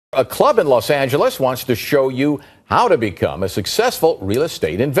A club in Los Angeles wants to show you how to become a successful real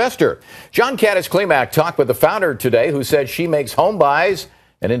estate investor. John Caddis Klimak talked with the founder today, who said she makes home buys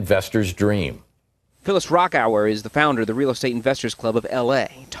an investor's dream. Phyllis Rockower is the founder of the Real Estate Investors Club of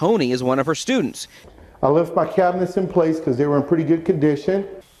L.A. Tony is one of her students. I left my cabinets in place because they were in pretty good condition.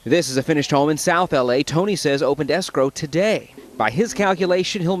 This is a finished home in South L.A. Tony says opened escrow today. By his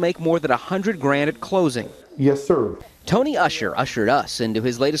calculation, he'll make more than $100,000 at closing. Yes, sir. Tony ushered us into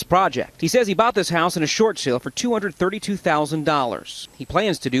his latest project. He says he bought this house in a short sale for $232,000. He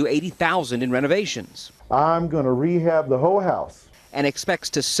plans to do $80,000 in renovations. I'm going to rehab the whole house. And expects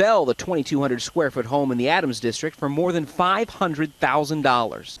to sell the 2,200 square foot home in the Adams district for more than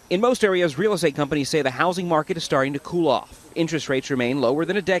 $500,000. In most areas, real estate companies say the housing market is starting to cool off. Interest rates remain lower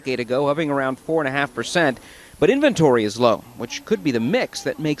than a decade ago, hovering around 4.5%, but inventory is low, which could be the mix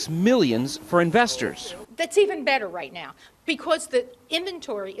that makes millions for investors. That's even better right now because the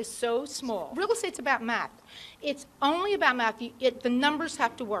inventory is so small. Real estate's about math. It's only about math. The numbers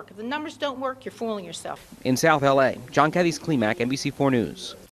have to work. If the numbers don't work, you're fooling yourself. In South L.A., John Caddis Klimak, NBC4 News.